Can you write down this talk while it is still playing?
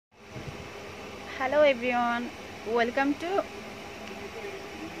Hello everyone, welcome to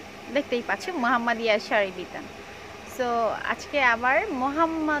দেখতেই পাচ্ছি মোহাম্মদিয়া শাড়ি বিতান। So আজকে আবার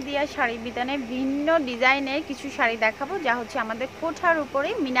মোহাম্মদিয়া শাড়ি বিতানে ভিন্ন ডিজাইনের কিছু শাড়ি দেখাবো, যা হচ্ছে আমাদের কোঠার উপরে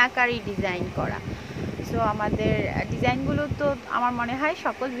মিনাকারি ডিজাইন করা। সো আমাদের ডিজাইনগুলো তো আমার মনে হয়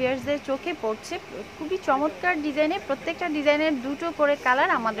সকল ভিউয়ার্সদের চোখে পড়ছে। খুবই চমৎকার ডিজাইনের, প্রত্যেকটা ডিজাইনের দুটো করে কালার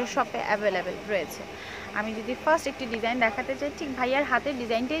আমাদের শপে অ্যাভেলেবেল রয়েছে। আমি যদি ফার্স্ট একটি ডিজাইন দেখাতে চাই, ঠিক ভাইয়ার হাতের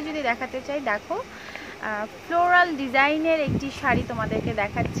ডিজাইনটাই যদি দেখাতে চাই, দেখো ফ্লোরাল ডিজাইনের একটি শাড়ি তোমাদেরকে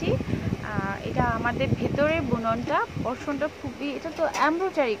দেখাচ্ছি। এটা আমাদের ভেতরে বুননটা পোর্শনটা খুবই, এটা তো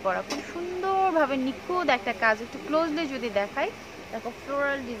এমব্রয়ডারি করা, খুব সুন্দরভাবে নিখুঁত একটা কাজ। একটু ক্লোজলি যদি দেখাই, দেখো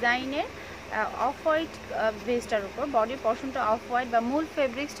ফ্লোরাল ডিজাইনের অফ হোয়াইট বেসটার উপর বডির পোর্শনটা অফ হোয়াইট বা মূল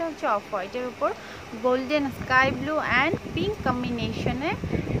ফেব্রিক্সটা হচ্ছে অফ হোয়াইটের উপর golden sky blue and pink কম্বিনেশনে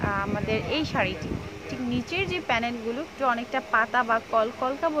আমাদের এই শাড়িটি। ঠিক নিচের যে প্যানেলগুলো একটু অনেকটা পাতা বা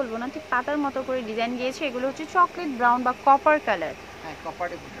কলকা বলবো না, ঠিক পাতার মতো করে ডিজাইন গিয়েছে। এগুলো হচ্ছে চকলেট ব্রাউন বা কপার কালার।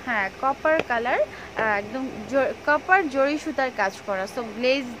 হ্যাঁ, কপার কালার, একদম কপার জরি সুতার কাজ করা। সো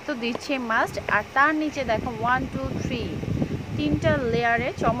গ্লেজ তো দিচ্ছে মাস্ট। আর তার নিচে দেখো 1 2 3 তিনটা লেয়ারে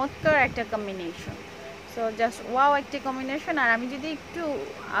চমৎকার একটা কম্বিনেশন। সো জাস্ট ওয়াও একটা কম্বিনেশন। আর আমি যদি একটু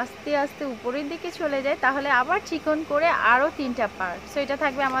আস্তে আস্তে উপরের দিকে চলে যাই, তাহলে আবার চিকন করে আরও তিনটা পার্ট। সো এটা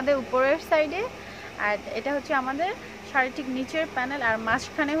থাকবে আমাদের উপরের সাইডে, আর এটা হচ্ছে আমাদের শাড়ির ঠিক নিচের প্যানেল। আর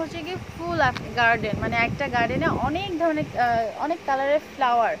মাঝখানে হচ্ছে কি ফুল গার্ডেন, মানে একটা গার্ডেনে অনেক ধরনের অনেক কালারের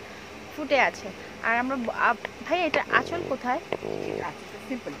ফ্লাওয়ার ফুটে আছে। আর আমরা ভাই এটা আঁচল কোথায়?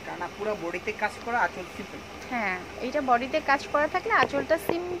 সিম্পল, কারণ পুরো বডিতে কাজ করা, আঁচল সিম্পল। হ্যাঁ, এইটা বডিতে কাজ করা থাকলে আঁচলটা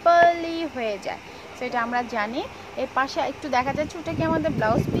সিম্পলি হয়ে যায়। তো এটা আমরা জানি। এর পাশে একটু দেখা যাচ্ছে, ওটা কি আমাদের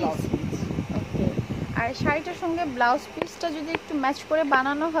ব্লাউজ পিস? ওকে। আর শাড়িটার সঙ্গে ব্লাউজ পিসটা যদি একটু ম্যাচ করে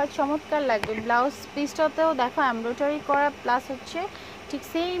বানানো হয়, চমৎকার লাগবে। ব্লাউজ পিসটাতেও দেখো এমব্রয়ডারি করা, প্লাস হচ্ছে ঠিক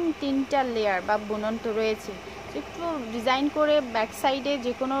সেম তিনটা লেয়ার বা বুনন তো রয়েছে। একটু ডিজাইন করে ব্যাক সাইডে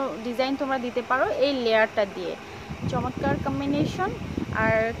যে কোনো ডিজাইন তোমরা দিতে পারো এই লেয়ারটা দিয়ে। চমৎকার কম্বিনেশন।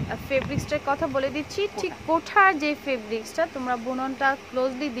 আর ফেব্রিক্সটার কথা বলে দিচ্ছি, ঠিক কোঠার যে ফেব্রিক্সটা, তোমরা বুননটা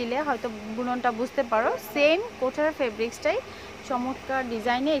ক্লোজলি দিলে হয়তো বুননটা বুঝতে পারো, সেম কোঠার ফেব্রিক্সটাই চমৎকার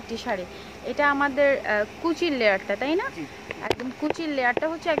ডিজাইনে একটি শাড়ি। এটা আমাদের কুচির লেয়ারটা, তাই না? একদম কুচির লেয়ারটা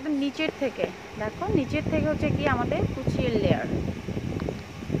হচ্ছে একদম নিচের থেকে, দেখো নিচের থেকে হচ্ছে কি আমাদের কুচির লেয়ার।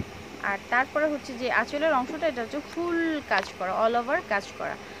 আর তারপরে হচ্ছে যে আঁচলের অংশটা, এটা হচ্ছে ফুল কাজ করা, অল ওভার কাজ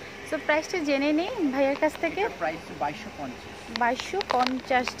করা। সো প্রাইসটা জেনে নিই ভাইয়ের কাছ থেকে। প্রাইস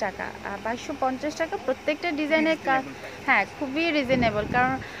 2250 টাকা। 2250 টাকা প্রত্যেকটা ডিজাইনের কাজ। হ্যাঁ, খুবই রিজনেবল।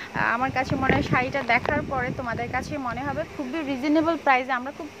 কারণ আমার কাছে মনে হয় শাড়িটা দেখার পরে তোমাদের কাছে মনে হবে খুবই রিজনেবল প্রাইসে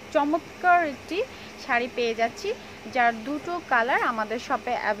আমরা খুব চমৎকার একটি শাড়ি পেয়ে যাচ্ছি, যার দুটো কালার আমাদের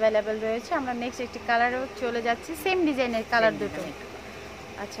শপে অ্যাভেলেবেল রয়েছে। আমরা নেক্সট একটি কালারেও চলে যাচ্ছি, সেম ডিজাইনের কালার দুটো।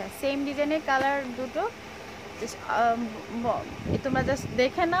 আচ্ছা, সেম ডিজাইনের কালার দুটো তোমরা জাস্ট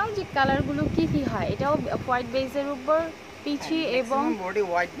দেখে নাও যে কালারগুলো কি কি হয়। এটাও হোয়াইট বেজের উপর পিচি এবং বডি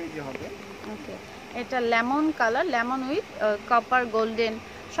হোয়াইট বেজ হবে। ওকে, এটা lemon colour, lemon with copper golden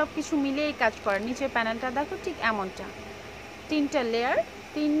সব কিছু মিলিয়েই কাজ করে। নিচের প্যানেলটা দেখো ঠিক এমনটা, তিনটা লেয়ার,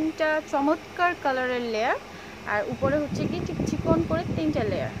 তিনটা চমৎকার কালারের লেয়ার। আর উপরে হচ্ছে কি ঠিক চিকন করে তিনটা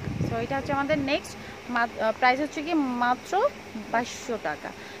লেয়ার। সো এটা হচ্ছে আমাদের নেক্সট প্রাইস হচ্ছে কি মাত্র 2200 টাকা।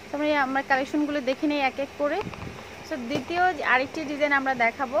 তারপরে আমরা কালেকশনগুলো দেখে নিই এক এক করে। সো দ্বিতীয় আরেকটি ডিজাইন আমরা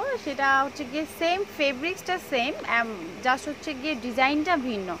দেখাবো, সেটা হচ্ছে গিয়ে সেম ফেব্রিক্সটা সেম, জাস্ট হচ্ছে গিয়ে ডিজাইনটা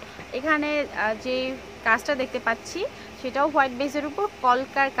ভিন্ন। এখানে যে কাজটা দেখতে পাচ্ছি সেটাও হোয়াইট বেসের উপর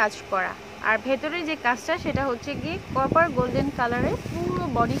কলকার কাজ করা। আর ভেতরে যে কাজটা সেটা হচ্ছে গিয়ে কপার গোল্ডেন কালারের পুরো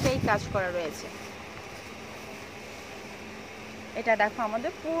বডিটাই কাজ করা রয়েছে। এটা দেখো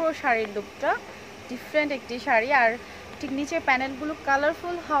আমাদের পুরো শাড়ির লুকটা, ডিফারেন্ট একটি শাড়ি। আর ঠিক নিচে প্যানেলগুলো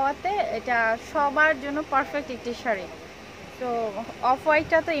কালারফুল হওয়াতে এটা সবার জন্য পারফেক্ট একটি শাড়ি। তো অফ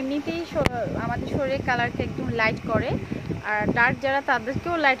হোয়াইটটা তো এমনিতেই আমাদের শরীরের কালারকে একদম লাইট করে, আর ডার্ক যারা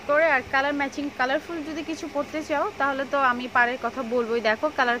তাদেরকেও লাইট করে। আর কালার ম্যাচিং কালারফুল যদি কিছু পরতে চাও, তাহলে তো আমি পারের কথা বলবোই। দেখো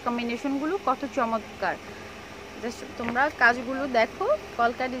কালার কম্বিনেশনগুলো কত চমৎকার। জাস্ট তোমরা কাজগুলো দেখো,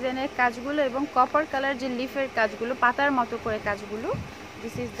 কলকা ডিজাইনের কাজগুলো এবং কপার কালার যে লিফের কাজগুলো, পাতার মতো করে কাজগুলো।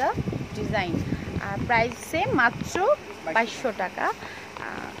 This is the design. Price same, মাত্র 2200 টাকা।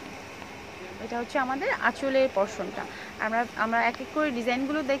 এটা হচ্ছে আমাদের আঁচলের পোর্শনটা। আমরা এক এক করে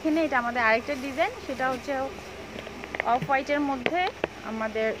ডিজাইনগুলো দেখে নিই। এটা আমাদের আরেকটা ডিজাইন, সেটা হচ্ছে অফ হোয়াইটের মধ্যে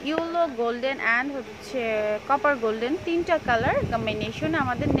আমাদের ইয়েলো গোল্ডেন অ্যান্ড হচ্ছে কপার গোল্ডেন, তিনটা কালার কম্বিনেশন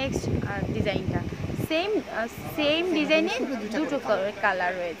আমাদের নেক্সট ডিজাইনটা। সেম ডিজাইনে দুটো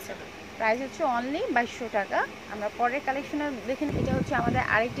কালার রয়েছে। প্রাইস হচ্ছে অনলি 2200 টাকা। আমরা পরের কালেকশনে দেখে নিই। এটা হচ্ছে আমাদের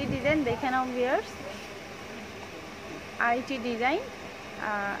আরেকটি ডিজাইন, দেখে নাও ভিউয়ার্স। আরেকটি ডিজাইন,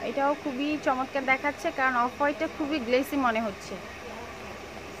 এটাও খুবই চমৎকার দেখাচ্ছে, কারণ অফ হোয়াইটটা খুবই গ্লেসি মনে হচ্ছে।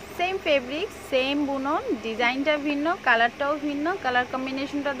 সেম ফেব্রিক, সেম বুনন, ডিজাইনটা ভিন্ন, কালারটাও ভিন্ন। কালার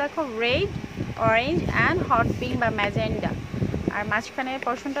কম্বিনেশনটা দেখো, red, orange and hot pink বা ম্যাজেন্ডা। আর মাঝখানের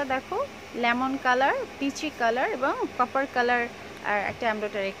পোর্শনটা দেখো লেমন কালার, পিচি কালার এবং কপার কালার আর একটা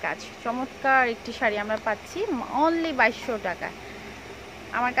এমব্রয়ডারি কাজ। চমৎকার একটি শাড়ি আমরা পাচ্ছি অনলি 2200 টাকায়।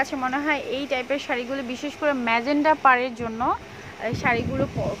 আমার কাছে মনে হয় এই টাইপের শাড়িগুলো বিশেষ করে ম্যাজেন্ডা পাড়ের জন্য শাড়িগুলো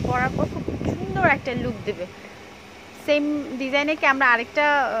পরার পর খুব সুন্দর একটা লুক দেবে। সেম ডিজাইনে কি আমরা আরেকটা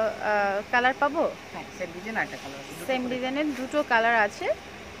কালার পাবো? হ্যাঁ, সেম ডিজাইন আরেকটা কালার আছে, সেম ডিজাইনের দুটো কালার আছে।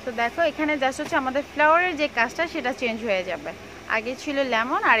 তো দেখো এখানে জাস্ট হচ্ছে আমাদের ফ্লাওয়ারের যে কাজটা সেটা চেঞ্জ হয়ে যাবে। আগে ছিল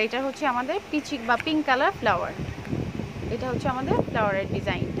লেমন, আর এটা হচ্ছে আমাদের পিচি বা পিঙ্ক কালার ফ্লাওয়ার। এটা হচ্ছে আমাদের ফ্লাওয়ারের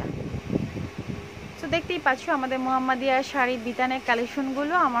ডিজাইনটা। তো দেখতেই পাচ্ছ আমাদের মোহাম্মদিয়া শাড়ি বিতানের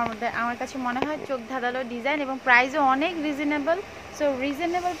কালেকশনগুলো আমার কাছে মনে হয় চোখ ধাঁধালো ডিজাইন এবং প্রাইসও অনেক রিজনেবল। সো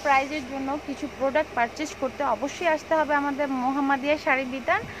রিজনেবল প্রাইসের জন্য কিছু প্রোডাক্ট পারচেজ করতে অবশ্যই আসতে হবে আমাদের মোহাম্মদিয়া শাড়ি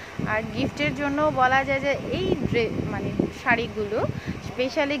বিতান। আর গিফটের জন্য বলা যায় যে এই মানে শাড়িগুলো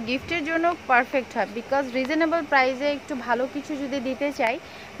স্পেশালি গিফটের জন্য পারফেক্ট হয়, বিকজ রিজনেবল প্রাইসে একটু ভালো কিছু যদি দিতে চাই,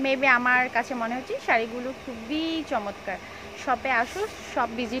 মেবি আমার কাছে মনে হচ্ছে শাড়িগুলো খুবই চমৎকার। শপে আসো, শপ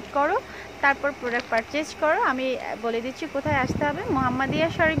ভিজিট করো, তারপর প্রোডাক্ট পারচেজ করো। আমি বলে দিচ্ছি কোথায় আসতে হবে। মোহাম্মদিয়া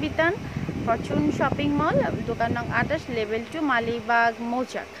শাড়ি বিতান, ফরচুন শপিং মল, দোকান নং 28, লেভেল 2, মালিবাগ,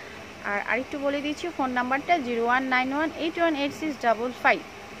 মৌচাক। আর আরেকটু বলে দিচ্ছি ফোন নাম্বারটা 0191818655।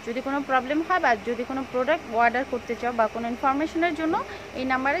 যদি কোনো প্রবলেম হয় বা যদি কোনো প্রোডাক্ট অর্ডার করতে চাও বা কোনো ইনফরমেশনের জন্য এই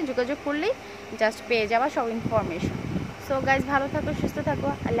নাম্বারে যোগাযোগ করলেই জাস্ট পেয়ে যাবা সব ইনফরমেশন। সো গাইজ, ভালো থাকো, সুস্থ থাকো,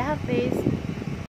 আল্লাহ হাফেজ।